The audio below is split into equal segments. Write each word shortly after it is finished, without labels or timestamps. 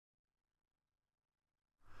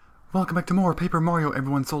Welcome back to more Paper Mario,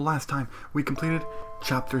 everyone. So last time we completed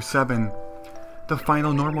Chapter 7, the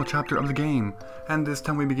final normal chapter of the game. And this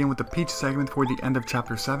time we begin with the Peach segment for the end of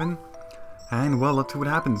Chapter 7. And well, let's see what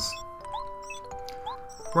happens.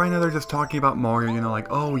 Right now they're just talking about Mario, you know, like,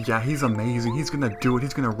 oh yeah, he's amazing, he's gonna do it,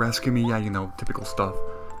 he's gonna rescue me, yeah, you know, typical stuff.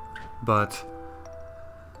 But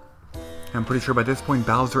I'm pretty sure by this point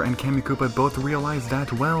Bowser and Kamikopa both realize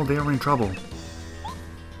that, well, they are in trouble.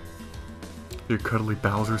 Your cuddly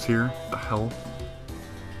Bowser's here? The hell?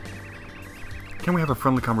 Can we have a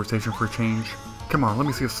friendly conversation for a change? Come on, let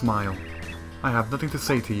me see a smile. I have nothing to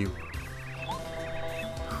say to you.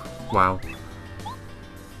 Wow.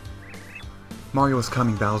 Mario is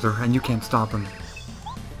coming, Bowser, and you can't stop him.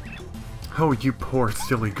 Oh, you poor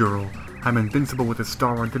silly girl. I'm invincible with a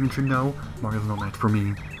star, didn't you know? Mario's no match for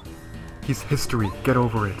me. He's history, get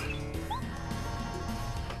over it.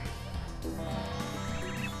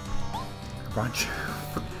 Crunch.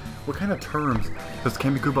 What kind of terms does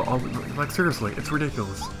Kamikopa always... Like, seriously, it's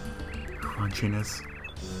ridiculous. Crunchiness.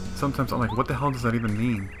 Sometimes I'm like, what the hell does that even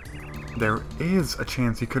mean? There is a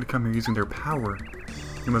chance he could come here using their power.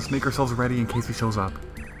 We must make ourselves ready in case he shows up.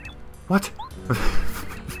 What?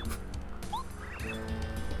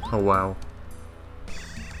 Oh, wow.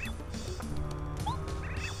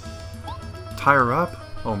 Tie her up?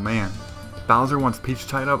 Oh, man. Bowser wants Peach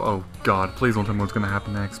tied up? Oh god, please don't tell me what's gonna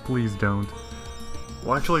happen next. Please don't.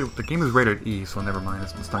 Well, actually, the game is rated E, so never mind.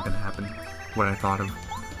 It's not gonna happen. What I thought of.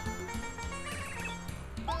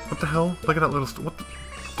 What the hell? Look at that little... What the...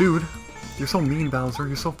 Dude, you're so mean, Bowser.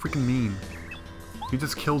 You're so freaking mean. You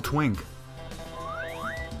just killed Twink.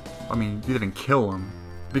 I mean, you didn't kill him.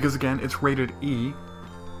 Because again, it's rated E.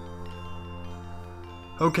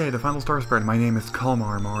 Okay, the final star spread. My name is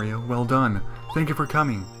Kalmar, Mario. Well done. Thank you for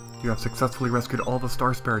coming. You have successfully rescued all the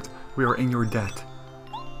star spirits. We are in your debt.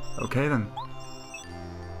 Okay then.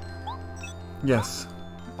 Yes,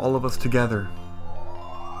 all of us together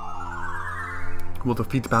will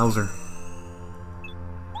defeat Bowser.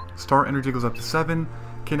 Star energy goes up to 7.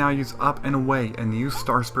 Can now use up and away and use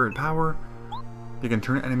star spirit power. You can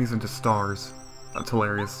turn enemies into stars. That's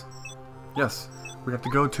hilarious. Yes, we have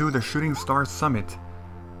to go to the Shooting Star Summit.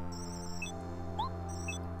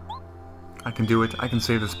 I can do it. I can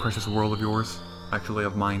save this precious world of yours. Actually,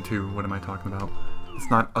 of mine too. What am I talking about? It's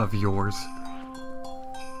not of yours.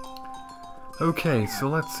 Okay, so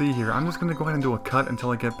let's see here. I'm just gonna go ahead and do a cut until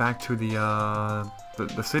I get back to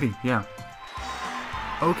the city. Yeah.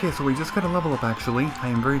 Okay, so we just got a level up actually. I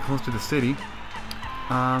am very close to the city.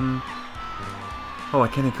 Oh, I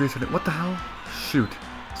can't increase it. What the hell? Shoot.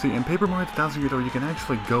 See, in Paper Mario 2000 though, you can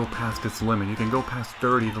actually go past its limit. You can go past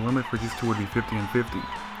 30. The limit for these two would be 50 and 50.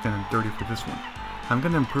 And then 30 for this one. I'm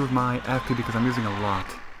gonna improve my FP because I'm using a lot.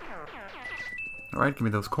 Alright, give me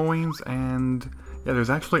those coins, and... Yeah, there's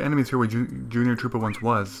actually enemies here where Junior Trooper once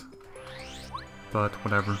was. But,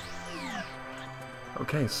 whatever.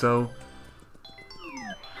 Okay, so...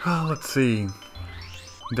 let's see.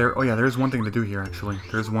 Oh yeah, there's one thing to do here, actually.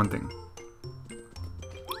 There's one thing.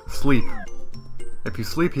 Sleep. If you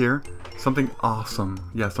sleep here, something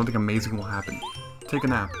awesome, yeah, something amazing will happen. Take a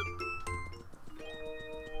nap.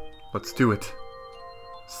 Let's do it.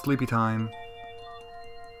 Sleepy time.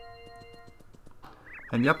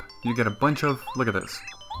 And yep, you get a bunch of... Look at this.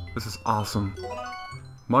 This is awesome.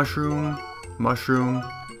 Mushroom, mushroom,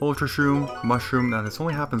 ultra shroom, mushroom. Now this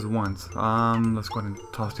only happens once. Let's go ahead and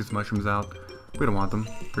toss these mushrooms out. We don't want them.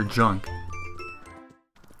 They're junk.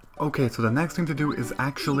 Okay, so the next thing to do is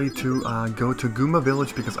actually to go to Goomba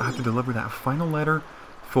Village because I have to deliver that final letter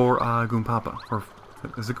for Goompapa. Or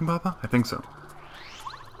is it Goompapa? I think so.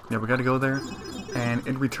 Yeah, we gotta go there, and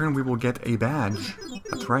in return we will get a badge.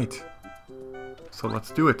 That's right. So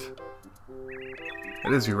let's do it.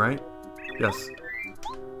 It is you, right? Yes.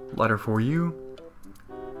 Letter for you.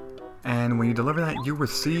 And when you deliver that, you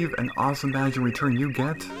receive an awesome badge. In return, you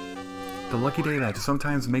get the Lucky Day badge.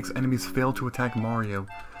 Sometimes makes enemies fail to attack Mario.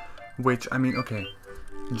 Which, I mean, okay.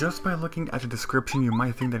 Just by looking at the description, you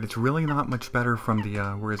might think that it's really not much better from the,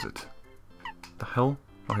 where is it? The hell?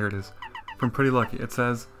 Oh, here it is. From Pretty Lucky. It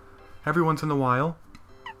says... Every once in a while,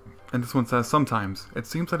 and this one says sometimes. It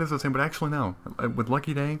seems that it's the same, but actually no. With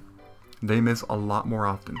Lucky Day, they miss a lot more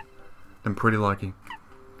often than Pretty Lucky.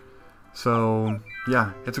 So,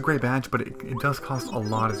 yeah, it's a great badge, but it does cost a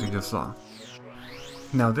lot, as you just saw.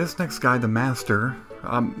 Now, this next guy, the Master,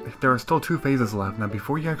 there are still 2 phases left. Now,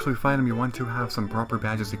 before you actually fight him, you want to have some proper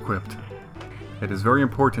badges equipped. It is very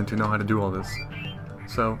important to know how to do all this.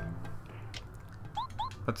 So,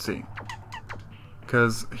 let's see.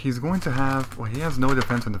 Because he's going to have... Well, he has no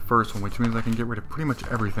defense in the first one, which means I can get rid of pretty much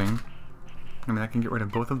everything. I mean, I can get rid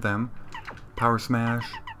of both of them. Power Smash.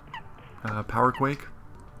 Power Quake.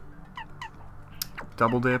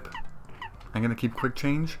 Double Dip. I'm gonna keep Quick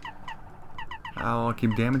Change. I'll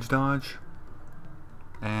keep Damage Dodge.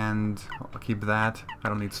 And I'll keep that. I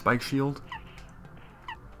don't need Spike Shield.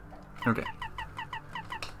 Okay.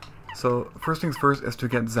 So, first things first is to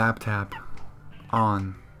get Zap Tap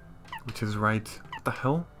on. Which is right... What the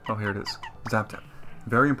hell? Oh, here it is. Zap Tap.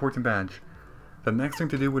 Very important badge. The next thing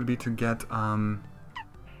to do would be to get, I'll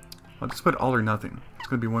just put All or Nothing. It's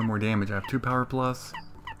gonna be one more damage. I have 2 Power Plus.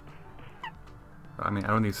 I mean, I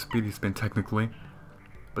don't need Speedy Spin technically.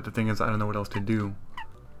 But the thing is, I don't know what else to do.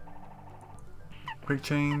 Quick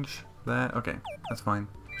Change. That. Okay. That's fine.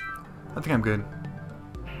 I think I'm good.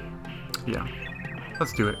 Yeah.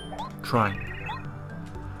 Let's do it. Try.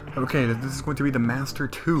 Okay, this is going to be the Master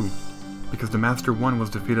 2. Because the Master 1 was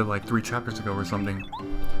defeated like 3 chapters ago or something.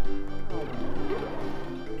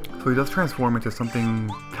 So he does transform into something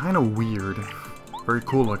kind of weird. Very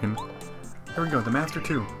cool looking. Here we go, the Master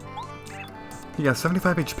 2. He has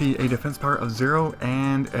 75 HP, a defense power of 0,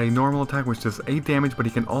 and a normal attack which does 8 damage, but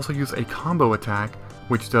he can also use a combo attack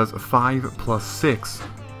which does 5 plus 6.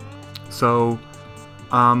 So,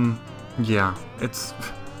 yeah, it's...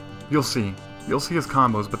 You'll see. You'll see his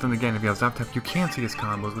combos, but then again, if you have Zap Tap, you can't see his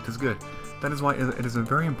combos, which is good. That is why it is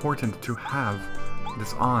very important to have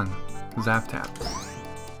this on, Zap Tap.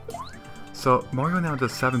 So, Mario now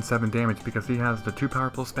does 7 damage because he has the 2 Power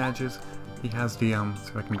Plus badges. He has the, let's see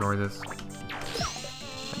if I can guard this.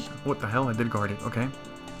 What the hell? I did guard it, okay.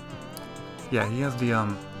 Yeah, he has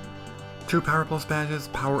the, 2 Power Plus badges,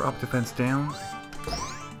 Power Up, Defense Down,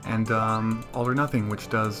 and, All or Nothing, which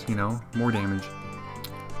does, you know, more damage.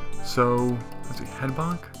 So, let's see, Head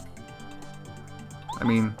Bonk? I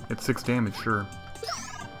mean, it's 6 damage, sure.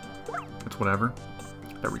 It's whatever.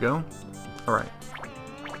 There we go. Alright.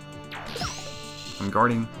 I'm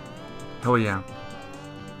guarding. Hell yeah.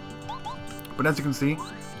 But as you can see,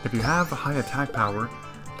 if you have a high attack power,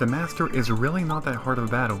 the Master is really not that hard of a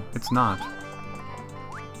battle. It's not.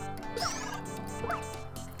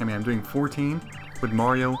 I mean, I'm doing 14 with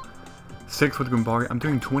Mario, 6 with Goombario. I'm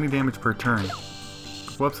doing 20 damage per turn.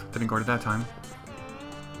 Whoops, didn't guard it that time.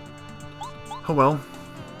 Oh well.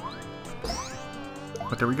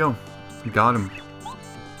 But there we go. Got him.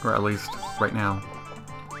 Or at least, right now.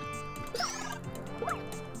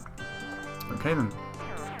 Okay then.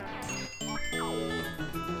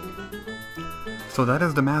 So that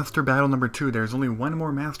is the Master Battle number 2. There's only one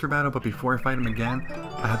more Master Battle, but before I fight him again,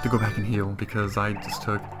 I have to go back and heal, because I just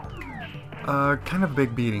took kind of a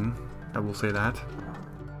big beating, I will say that.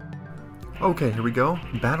 Okay, here we go.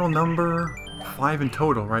 Battle number 5 in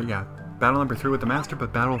total, right? Yeah. Battle number 3 with the Master,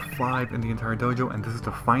 but battle 5 in the entire dojo, and this is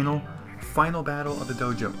the final battle of the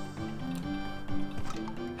dojo.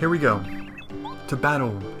 Here we go. To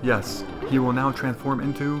battle, yes. He will now transform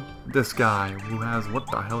into this guy, who has, what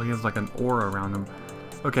the hell, he has like an aura around him.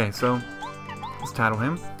 Okay, so, let's tattle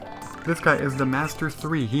him. This guy is the Master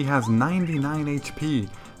 3. He has 99 HP,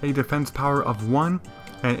 a defense power of 1,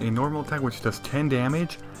 and a normal attack which does 10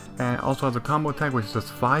 damage, and also has a combo attack which does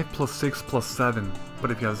 5 plus 6 plus 7.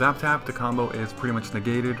 But if you have Zap Tap, the combo is pretty much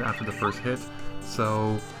negated after the first hit,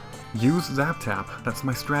 so use Zap Tap. That's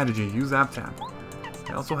my strategy, use Zap Tap.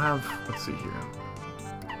 I also have, let's see here.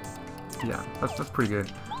 Yeah, that's pretty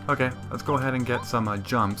good. Okay, let's go ahead and get some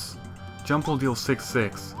jumps. Jump will deal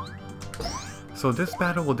 6/6. So this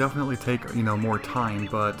battle will definitely take, you know, more time,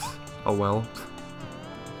 but oh well.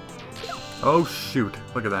 Oh shoot,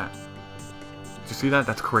 look at that. Did you see that?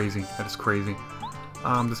 That's crazy. That is crazy.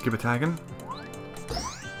 Just keep attacking.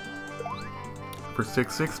 For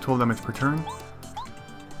 6/6, 12 damage per turn.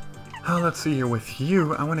 Let's see here, with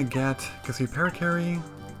you, I want to get, because you Paracarry,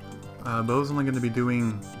 those only going to be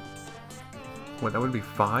doing, what, that would be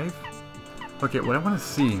 5? Okay, what I want to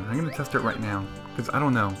see, I'm going to test it right now, because I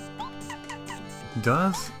don't know.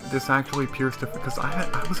 Does this actually pierce the, because I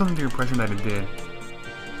was under the impression that it did.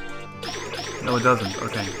 No, it doesn't.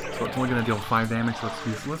 Okay, so it's only going to deal 5 damage, so it's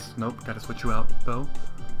useless. Nope, gotta switch you out, though.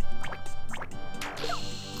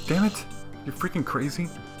 Damn it! You're freaking crazy.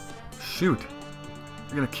 Shoot.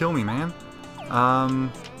 You're gonna kill me, man.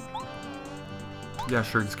 Yeah,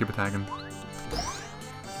 sure, just keep attacking.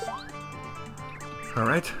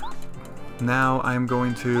 Alright. Now I'm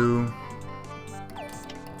going to...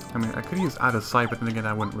 I mean, I could use Out of Sight, but then again,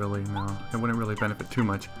 I wouldn't really, no. It wouldn't really benefit too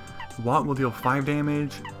much. Watt will deal 5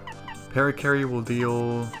 damage. Paracarry will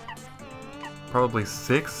deal... probably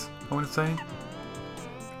 6, I want to say.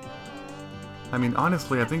 I mean,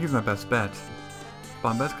 honestly, I think he's my best bet.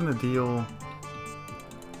 Bombette's gonna deal...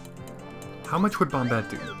 How much would Bombette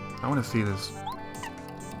do? I want to see this.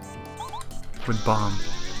 With Bomb.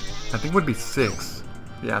 I think it would be 6.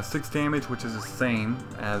 Yeah, 6 damage, which is the same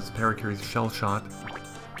as Parakarry's Shell Shot.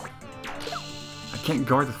 I can't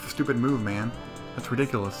guard this stupid move, man. That's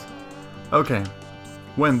ridiculous. Okay,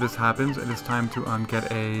 when this happens, it is time to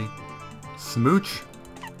get a Smooch.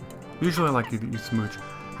 Usually I like to use Smooch.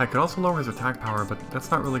 I could also lower his attack power, but that's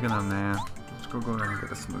not really gonna, nah. Let's go ahead and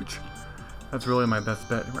get a Smooch. That's really my best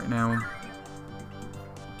bet right now.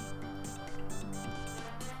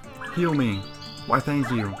 Heal me. Why, thank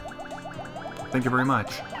you. Thank you very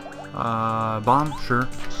much. Bomb? Sure.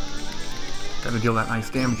 Gotta deal that nice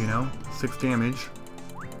damage, you know? 6 damage.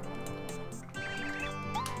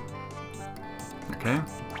 Okay.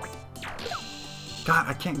 God,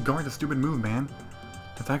 I can't guard the stupid move, man.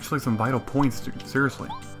 That's actually some vital points, dude. Seriously.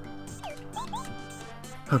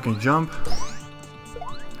 Okay, jump.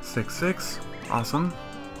 6/6. Awesome.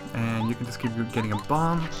 And you can just keep getting a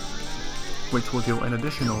bomb, which will deal an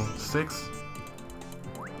additional 6.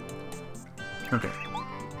 Okay.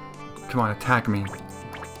 Come on, attack me.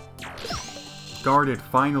 Guard it,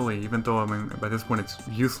 finally, even though, I mean, by this point it's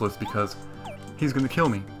useless because he's gonna kill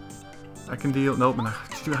me. I can deal... Nope, I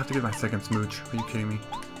do have to get my second Smooch. Are you kidding me?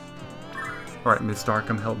 Alright, Miss Star,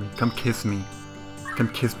 come help me. Come kiss me. Come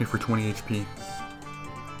kiss me for 20 HP.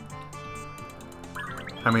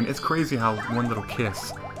 I mean, it's crazy how one little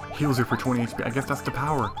kiss heals you for 20 HP. I guess that's the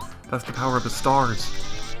power. That's the power of the stars.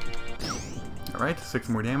 Alright, 6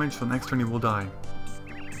 more damage, so next turn he will die.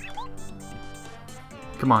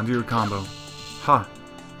 Come on, do your combo. Ha!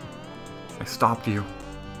 I stopped you.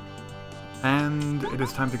 And it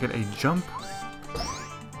is time to get a jump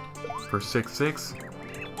for 6/6.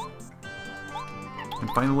 And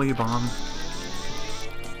finally a bomb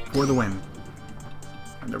for the win.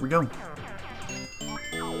 And there we go.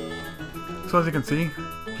 So as you can see,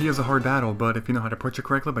 he is a hard battle, but if you know how to approach it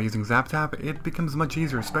correctly by using Zap Tap, it becomes much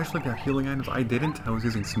easier, especially if you have healing items. I didn't. I was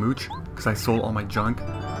using Smooch, because I sold all my junk.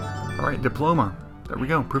 Alright, Diploma. There we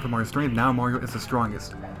go. Proof of Mario's strength. Now Mario is the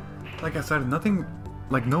strongest. Like I said, nothing...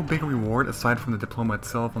 Like, no big reward aside from the diploma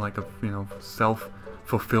itself and, like, a, you know,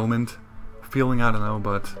 self-fulfillment feeling, I don't know,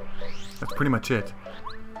 but that's pretty much it.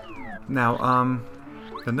 Now,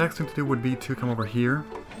 the next thing to do would be to come over here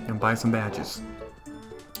and buy some badges.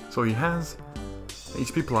 So he has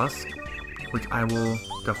HP Plus, which I will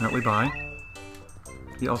definitely buy.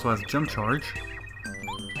 He also has Jump Charge.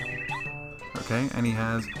 Okay, and he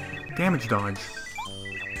has Damage Dodge.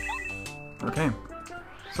 Okay.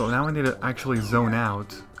 So now I need to actually zone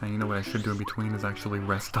out, and you know what I should do in between is actually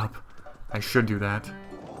rest up. I should do that.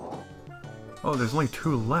 Oh, there's only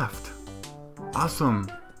 2 left. Awesome!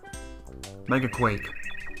 Mega Quake.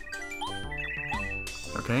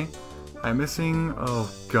 Okay. I'm missing, oh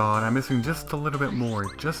god, I'm missing just a little bit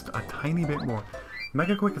more. Just a tiny bit more.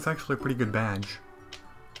 Mega Quake is actually a pretty good badge.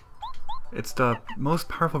 It's the most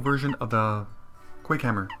powerful version of the Quake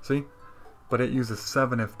Hammer, see? But it uses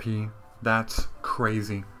 7 FP. That's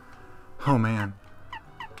crazy. Oh man.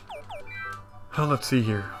 Oh, let's see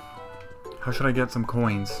here. How should I get some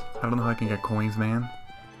coins? I don't know how I can get coins, man.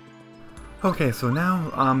 Okay, so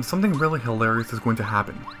now, something really hilarious is going to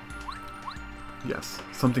happen. Yes,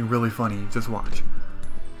 something really funny. Just watch.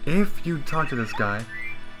 If you talk to this guy,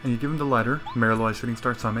 and you give him the letter, Mariloi Shooting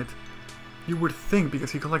Star Summit, you would think,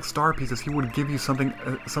 because he collects star pieces, he would give you something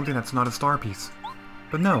something that's not a star piece.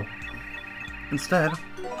 But no. Instead,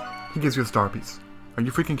 he gives you a star piece. Are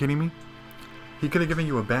you freaking kidding me? He could have given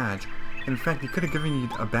you a badge. In fact, he could have given you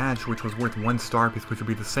a badge which was worth 1 star piece, which would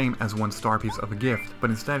be the same as 1 star piece of a gift. But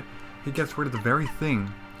instead, he gets rid of the very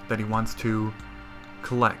thing that he wants to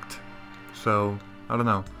collect. So, I don't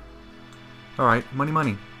know. Alright,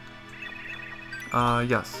 money.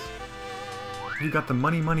 Yes. You got the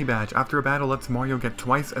money badge. After a battle, lets Mario get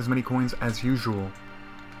twice as many coins as usual.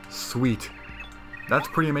 Sweet. That's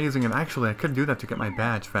pretty amazing, and actually I could do that to get my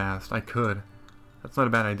badge fast. I could. That's not a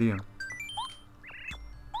bad idea.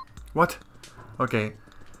 What? Okay.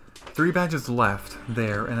 3 badges left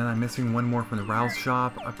there, and then I'm missing 1 more from the Ralph's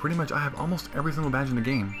shop. I have almost every single badge in the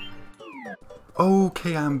game.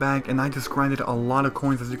 Okay, I'm back, and I just grinded a lot of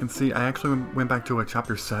coins, as you can see. I actually went back to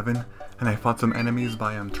chapter 7, and I fought some enemies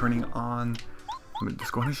by turning on... Let me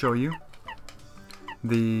just go ahead and show you.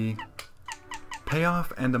 The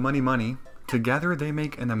payoff and the money. Together, they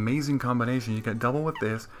make an amazing combination. You get double with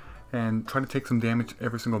this, and try to take some damage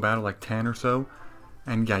every single battle, like 10 or so.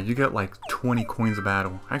 And yeah, you get like 20 coins a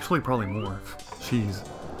battle. Actually, probably more. Jeez.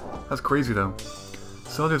 That's crazy, though.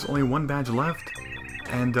 So there's only 1 badge left,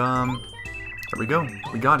 and there we go.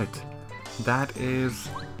 We got it. That is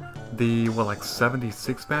the, what, like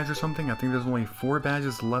 76 badge or something? I think there's only 4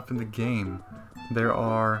 badges left in the game. There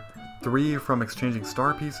are 3 from exchanging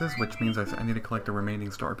star pieces, which means I need to collect the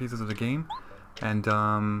remaining star pieces of the game. And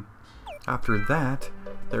after that,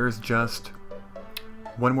 there's just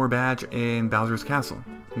one more badge in Bowser's Castle,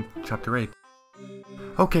 in Chapter 8.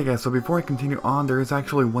 Okay guys, so before I continue on, there is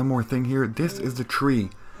actually one more thing here. This is the tree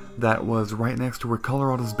that was right next to where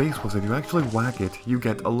Colorado's base was. If you actually whack it, you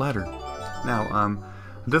get a letter. Now,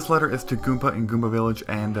 this letter is to Goomba in Goomba Village,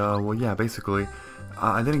 and, well, yeah, basically,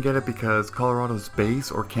 I didn't get it because Colorado's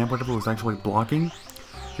base, or camp whatever, was actually blocking.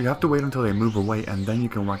 You have to wait until they move away, and then you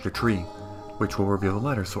can whack the tree, which will reveal the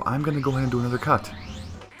letter. So I'm gonna go ahead and do another cut.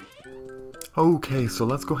 Okay, so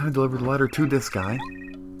let's go ahead and deliver the letter to this guy.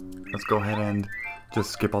 Let's go ahead and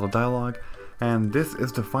just skip all the dialogue. And this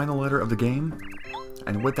is the final letter of the game.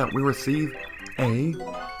 And with that, we receive a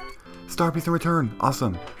star piece in return.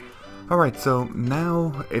 Awesome. Alright, so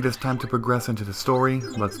now it is time to progress into the story.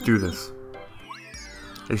 Let's do this.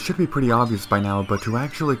 It should be pretty obvious by now, but to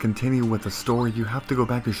actually continue with the story, you have to go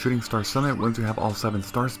back to Shooting Star Summit once you have all 7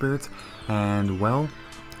 Star Spirits. And, well,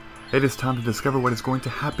 it is time to discover what is going to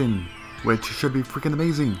happen, which should be freaking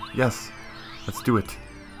amazing. Yes, let's do it.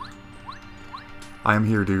 I am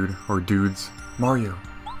here, dude, or dudes. Mario,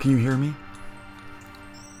 can you hear me?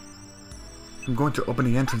 I'm going to open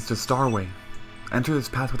the entrance to Starway. Enter this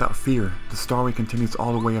path without fear. The Starway continues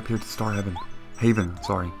all the way up here to Star Heaven. Haven,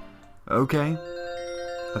 sorry. Okay.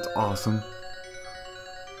 That's awesome.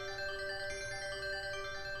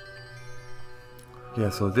 Yeah,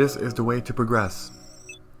 so this is the way to progress.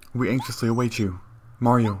 We anxiously await you.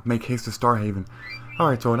 Mario, make haste to Star Haven.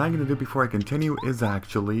 Alright, so what I'm going to do before I continue is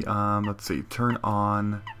actually, let's see, turn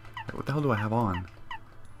on... What the hell do I have on?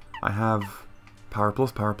 I have Power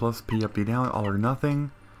Plus, P up, P down, all or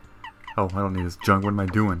nothing. Oh, I don't need this junk. What am I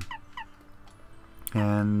doing?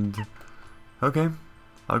 And... okay,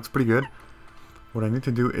 that looks pretty good. What I need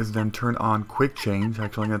to do is then turn on Quick Change.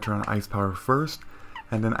 Actually, I'm going to turn on Ice Power first.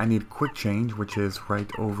 And then I need Quick Change, which is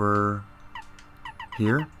right over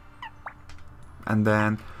here. And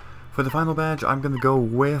then, for the final badge, I'm going to go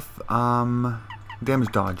with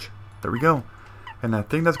Damage Dodge. There we go. And I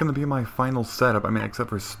think that's going to be my final setup. I mean, except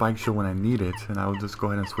for Spike Shield when I need it. And I'll just go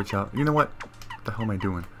ahead and switch out. You know what? What the hell am I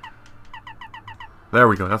doing? There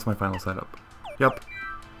we go. That's my final setup. Yep.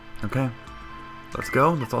 Okay. Let's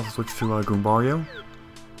go. Let's also switch to Goombario.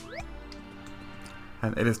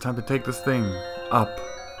 And it is time to take this thing up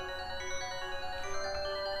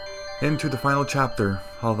into the final chapter.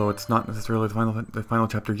 Although it's not necessarily the final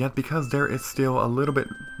chapter yet, because there is still a little bit,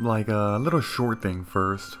 like a little short thing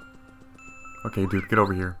first. Okay, dude, get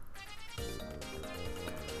over here.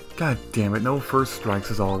 God damn it, no first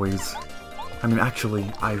strikes as always. I mean,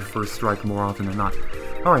 actually, I first strike more often than not.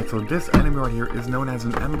 Alright, so this enemy right here is known as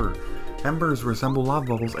an Ember. Embers resemble lava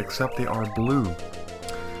bubbles, except they are blue.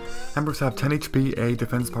 Embers have 10 HP, a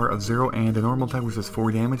defense power of 0, and a normal attack which does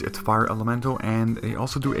 4 damage. It's fire elemental, and they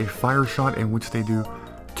also do a fire shot in which they do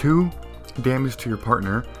 2 damage to your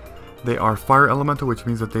partner. They are fire elemental, which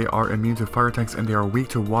means that they are immune to fire attacks, and they are weak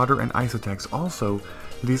to water and ice attacks. Also,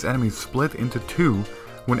 these enemies split into 2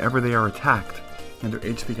 whenever they are attacked, and their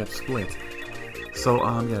HP gets split. So,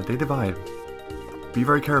 yeah, they divide. Be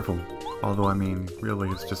very careful. Although, I mean, really,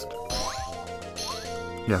 it's just...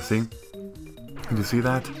 yeah, see? Did you see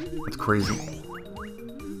that? That's crazy.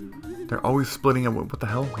 They're always splitting up. What the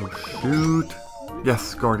hell? Oh, shoot.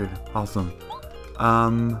 Yes, guarded. Awesome.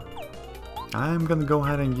 I'm gonna go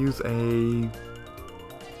ahead and use a...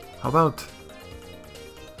 how about...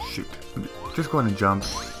 shoot. Just go ahead and jump.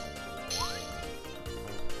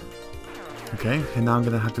 Okay, and now I'm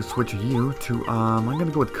gonna have to switch you to, I'm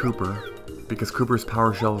gonna go with Cooper. Because Cooper's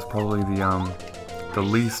Power Shell is probably the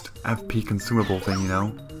least FP consumable thing, you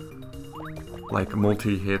know? Like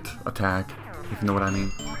multi-hit attack, if you know what I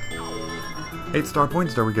mean. 8 star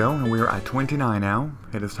points, there we go, and we are at 29 now.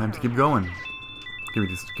 It is time to keep going. Give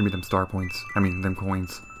me them star points. I mean, them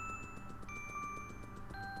coins.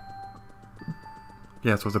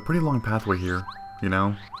 Yeah, so it's a pretty long pathway here, you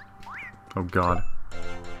know? Oh god.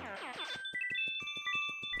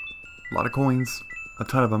 A lot of coins. A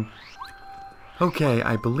ton of them. Okay,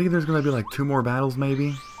 I believe there's gonna be like 2 more battles,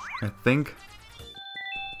 maybe? I think.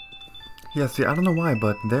 Yeah, see, I don't know why,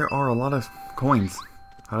 but there are a lot of coins.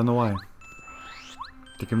 I don't know why.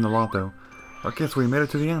 They give them a lot, though. Okay, so we made it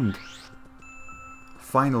to the end.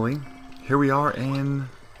 Finally, here we are in...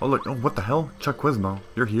 oh, look. Oh, what the hell? Chuck Quizmo.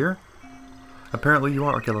 You're here? Apparently you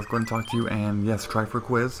are. Okay, let's go ahead and talk to you, and yes, try for a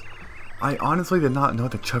quiz. I honestly did not know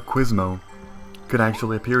that Chuck Quizmo could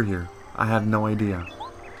actually appear here. I had no idea.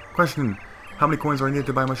 Question. How many coins do I need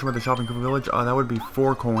to buy a mushroom at the shop in Koopa Village? That would be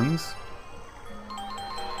 4 coins.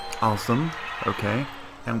 Awesome. Okay.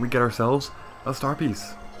 And we get ourselves a star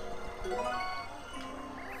piece.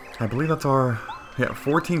 I believe that's our Yeah,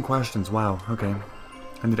 14 questions. Wow, okay.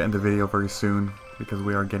 I need to end the video very soon because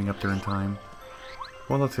we are getting up there in time.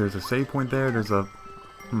 Well, let's see. There's a save point there. There's a...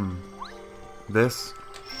 This.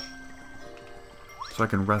 So I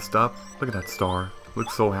can rest up. Look at that star.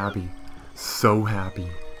 Looks so happy. So happy.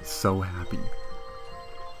 So happy.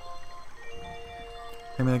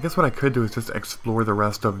 I mean, I guess what I could do is just explore the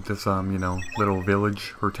rest of this, you know, little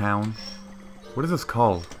village or town. What is this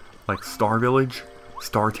called? Like Star Village?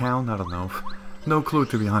 Star Town? I don't know. No clue,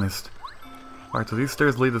 to be honest. Alright, so these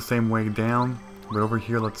stairs lead the same way down. But over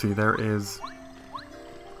here, let's see, there is...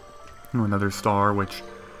 Oh, another star, which...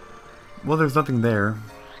 Well, there's nothing there.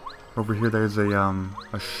 Over here, there's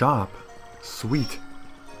a shop. Sweet.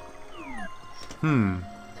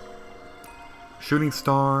 Shooting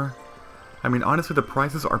star... I mean, honestly, the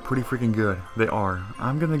prices are pretty freaking good. They are.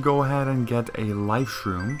 I'm gonna go ahead and get a life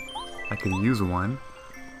shroom. I could use one.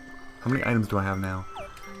 How many items do I have now?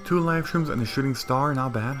 2 life shrooms and a shooting star.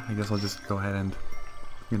 Not bad. I guess I'll just go ahead and,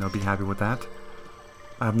 you know, be happy with that.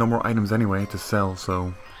 I have no more items anyway to sell,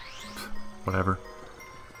 so... whatever.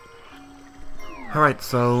 Alright,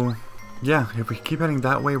 so... yeah, if we keep heading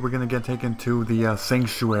that way, we're gonna get taken to the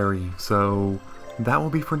sanctuary. So, that will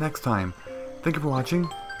be for next time. Thank you for watching.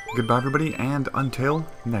 Goodbye everybody, and until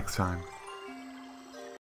next time.